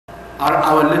Are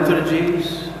our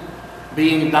liturgies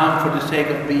being done for the sake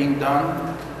of being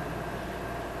done?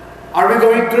 Are we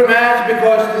going to Mass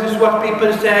because this is what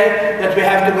people say, that we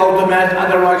have to go to Mass,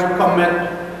 otherwise we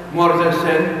commit more than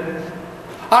sin?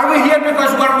 Are we here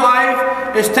because our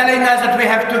wife is telling us that we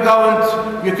have to go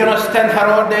and you cannot stand her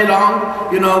all day long,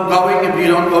 going if you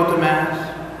don't go to Mass?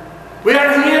 We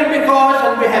are here because,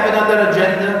 and we have another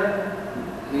agenda,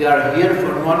 we are here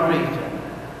for one reason: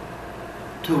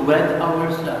 to wed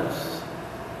ourselves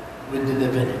with the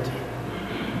divinity.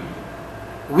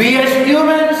 We as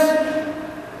humans,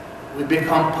 we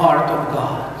become part of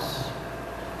God's.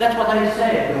 That's what I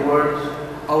say, the words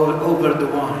over the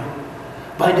wine.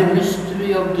 By the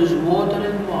mystery of this water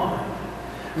and wine,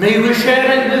 may we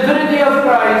share in the divinity of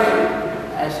Christ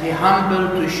as He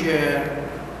humbled to share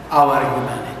our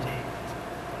humanity.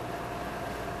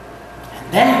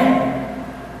 And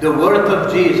then the word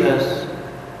of Jesus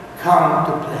come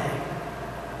to play.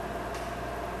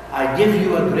 I give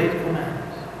you a great command.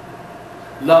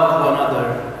 Love one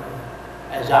another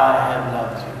as I have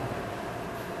loved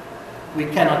you.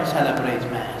 We cannot celebrate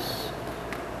Mass.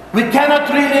 We cannot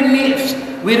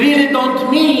we really don't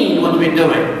mean what we're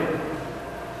doing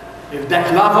if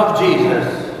that love of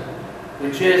Jesus,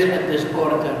 which is at this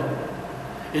altar,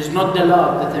 is not the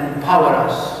love that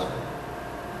empowers us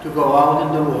to go out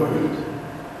in the world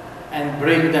and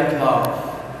bring that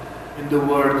love in the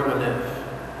world we live.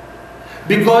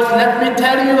 Because let me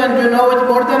tell you, and you know it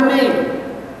more than me,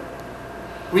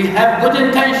 we have good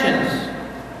intentions,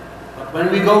 but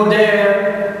when we go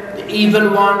there, the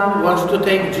evil one wants to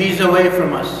take Jesus away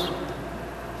from us.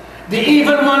 The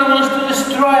evil one wants to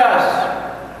destroy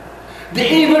us. The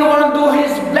evil one do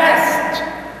his best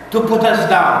to put us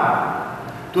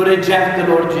down, to reject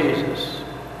the Lord Jesus,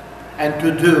 and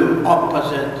to do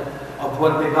opposite of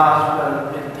what the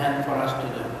gospel intends for us to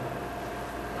do.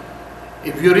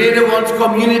 If you really want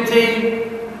community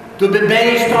to be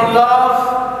based on love,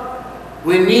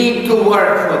 we need to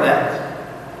work for that.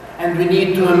 And we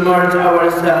need to immerse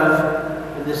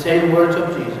ourselves in the same words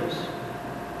of Jesus.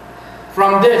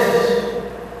 From this,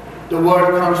 the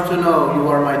world comes to know you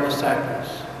are my disciples,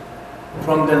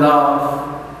 from the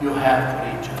love you have for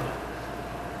each other.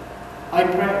 I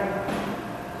pray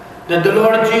that the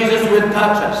Lord Jesus will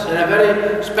touch us in a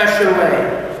very special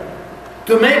way,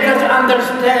 to make us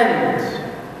understand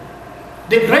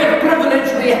the great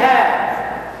privilege we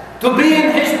have to be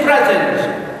in His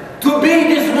presence, to be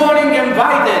this morning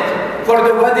invited for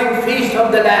the wedding feast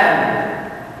of the Lamb.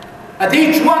 And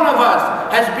each one of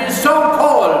us has been so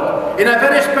called in a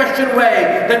very special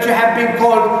way that you have been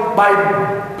called by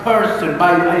person,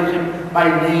 by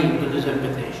name to this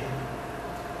invitation.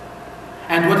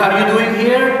 And what are you doing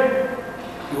here?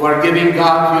 You are giving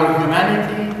God your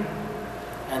humanity,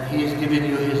 and He is giving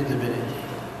you His divinity.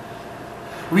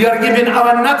 We are given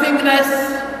our nothingness,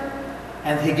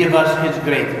 and He gives us His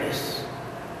greatness.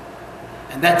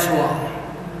 And that's why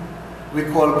we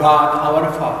call God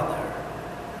our Father,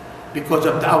 because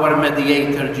of our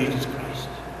mediator, Jesus Christ,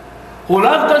 who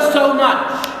loved us so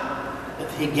much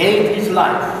that He gave His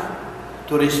life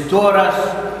to restore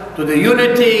us to the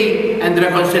unity and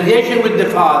reconciliation with the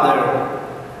Father,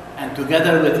 and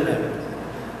together with Him,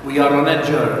 we are on a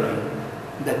journey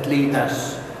that leads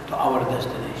us to our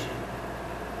destination.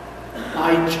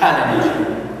 I challenge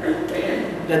you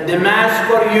that the Mass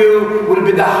for you will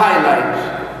be the highlight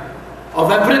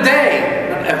of every day,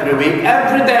 not every week,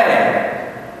 every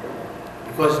day.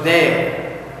 Because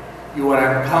there you will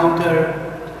encounter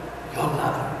your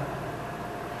lover.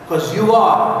 Because you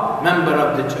are a member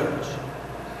of the church.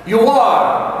 You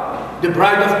are the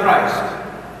bride of Christ.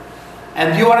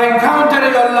 And you are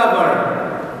encountering your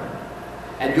lover.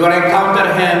 And you are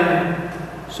encountering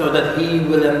Him so that He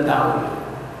will endow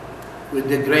you with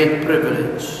the great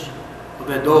privilege of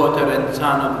a daughter and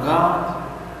son of God,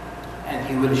 and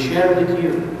He will share with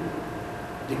you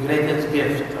the greatest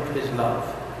gift of His love,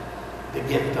 the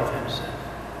gift of Himself.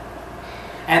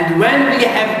 And when we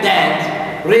have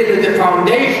that, really the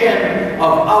foundation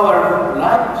of our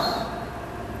lives,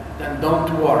 then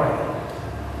don't worry,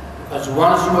 because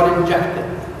once you are injected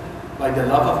by the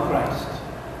love of Christ,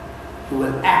 you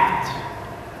will act,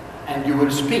 and you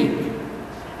will speak,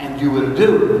 and you will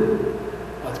do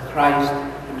what Christ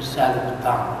Himself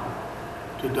done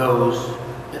to those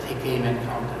that He came in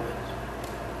encounter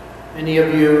with. Many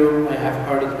of you, I have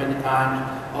heard it many times,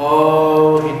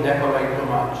 oh, he decorates too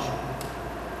much.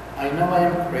 I know I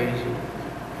am crazy.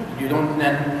 You don't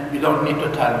need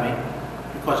to tell me,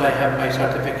 because I have my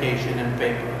certification in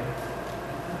paper.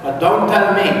 But don't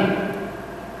tell me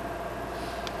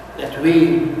that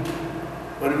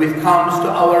when it comes to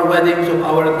our weddings of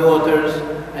our daughters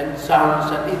and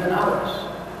sounds than even ours.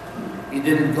 You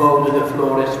didn't go to the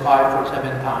florist 5 or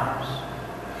 7 times.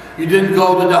 You didn't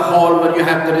go to the hall when you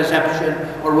have the reception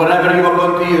or whatever you are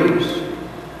going to use.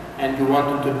 And you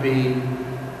wanted to be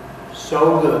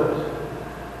so good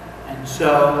and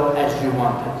so as you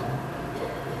wanted.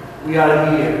 We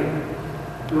are here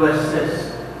to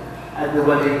assist at the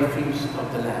wedding feast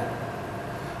of the Lamb.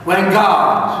 When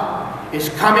God is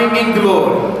coming in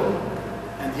glory,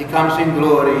 and He comes in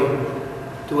glory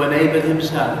to enable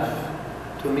Himself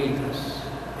to meet us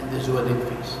in this wedding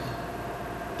feast.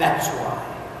 That's why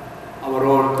our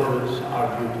altars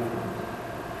are beautiful.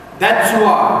 That's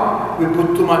why we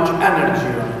put too much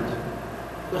energy on it.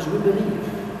 Because we believe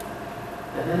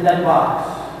that in that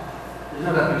box, there's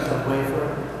not a piece of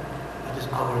wafer, but it's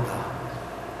our God,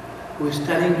 who is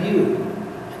telling you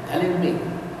and telling me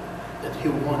that He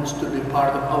wants to be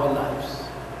part of our lives.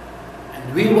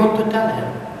 And we want to tell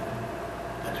Him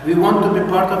that we want to be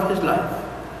part of His life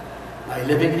by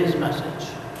living His message,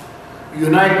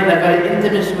 united in a very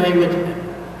intimate way with Him.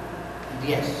 And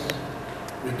yes,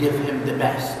 we give Him the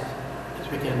best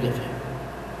that we can give Him.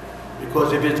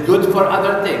 Because if it's good for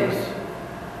other things,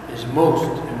 it's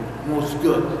most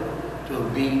good to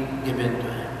be given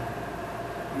to Him.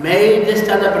 May the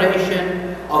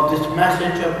celebration of this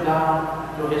message of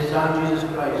God through His Son Jesus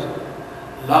Christ,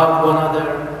 love one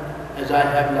another as I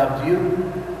have loved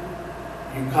you.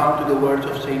 You come to the words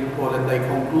of St. Paul and I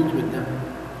conclude with them.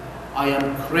 I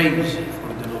am crazy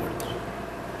for the Lord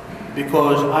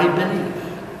because I believe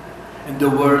in the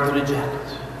word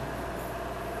reject.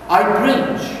 I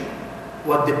preach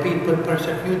what the people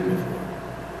persecute me for,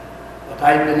 but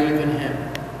I believe in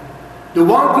Him, the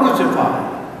one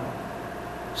crucified,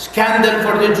 scandal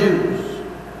for the Jews,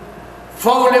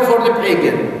 folly for the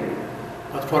pagan,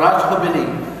 but for us who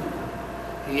believe,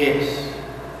 He is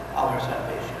our salvation.